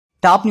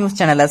Top news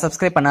சேனலை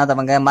subscribe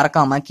பண்ணாதவங்க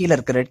மறக்காம கீழ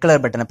இருக்க ரெட்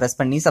கலர் பட்டனை பிரஸ்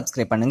பண்ணி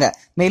சப்ஸ்கிரைப் பண்ணுங்க.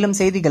 மேலும்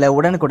செய்திகளை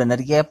உடனுக்குடன்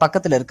அறிய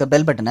பக்கத்துல இருக்க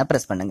பெல் பட்டனை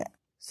பிரஸ் பண்ணுங்க.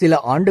 சில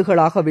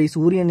ஆண்டுகளாகவே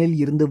சூரியனில்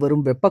இருந்து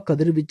வரும் வெப்ப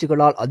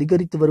கதிர்வீச்சுகளால்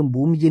அதிகரித்து வரும்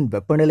பூமியின்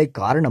வெப்பநிலை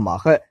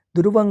காரணமாக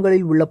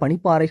துருவங்களில் உள்ள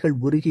பனிப்பாறைகள்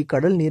உருகி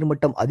கடல்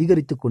நீர்மட்டம்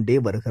அதிகரித்துக் கொண்டே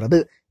வருகிறது.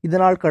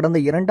 இதனால் கடந்த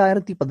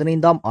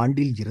 2015ஆம்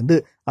ஆண்டில் இருந்து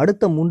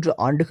அடுத்த 3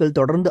 ஆண்டுகள்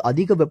தொடர்ந்து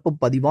அதிக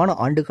வெப்பம் பதிவான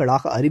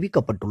ஆண்டுகளாக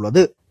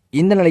அறிவிக்கப்பட்டுள்ளது.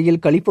 இந்த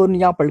நிலையில்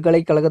கலிபோர்னியா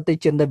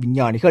பல்கலைக்கழகத்தைச் சேர்ந்த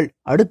விஞ்ஞானிகள்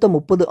அடுத்த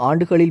 30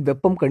 ஆண்டுகளில்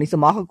வெப்பம்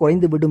கணிசமாக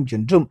குறைந்துவிடும்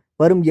என்றும்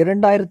வரும்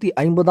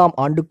 2050ஆம்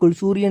ஆண்டுக்குள்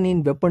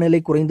சூரியனின்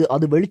வெப்பநிலை குறைந்து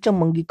அது வெளிச்சம்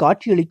மங்கி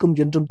காட்சியளிக்கும்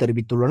என்றும்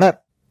தெரிவித்துள்ளனர்.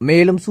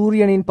 மேலும்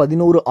சூரியனின்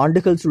 11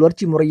 ஆண்டுகள்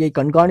சுழற்சி முறையை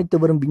கண்காணித்து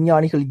வரும்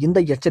விஞ்ஞானிகள் இந்த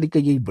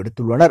எச்சரிக்கையை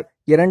விடுத்துள்ளனர்.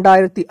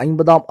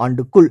 2050ஆம்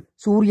ஆண்டுக்குள்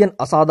சூரியன்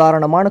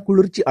அசாதாரணமான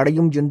குளிர்ச்சி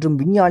அடையும் என்றும்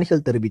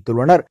விஞ்ஞானிகள்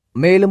தெரிவித்துள்ளனர்.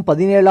 மேலும்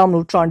 17ஆம்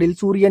நூற்றாண்டில்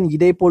சூரியன்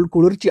இதேபோல்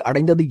குளிர்ச்சி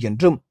அடைந்தது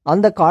என்றும்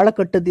அந்த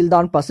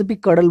காலகட்டத்தில்தான்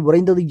பசிபிக் கடல்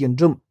உறைந்தது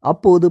என்றும்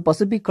அப்போது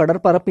பசிபிக்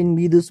கடற்பரப்பின்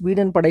மீது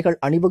ஸ்வீடன் படைகள்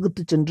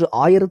அணிவகுத்து சென்று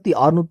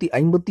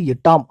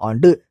 1658ஆம்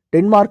ஆண்டு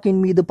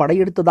டென்மார்க்கின் மீது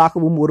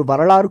படையெடுத்ததாகவும் ஒரு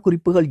வரலாறு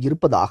குறிப்புகள்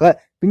இருப்பதாக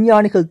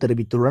விஞ்ஞானிகள்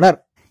தெரிவித்துள்ளனர்.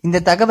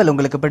 இந்த தகவல்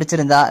உங்களுக்கு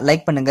பிடிச்சிருந்தா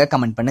லைக் பண்ணுங்க,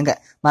 கமெண்ட் பண்ணுங்க.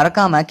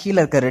 மறக்காம கீழ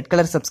இருக்க ரெட்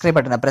கலர் சப்ஸ்கிரைப்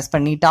பட்டனை பிரஸ்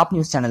பண்ணி டாப்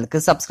நியூஸ்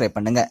சேனலுக்கு சப்ஸ்கிரைப்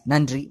பண்ணுங்க.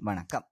 நன்றி, வணக்கம்.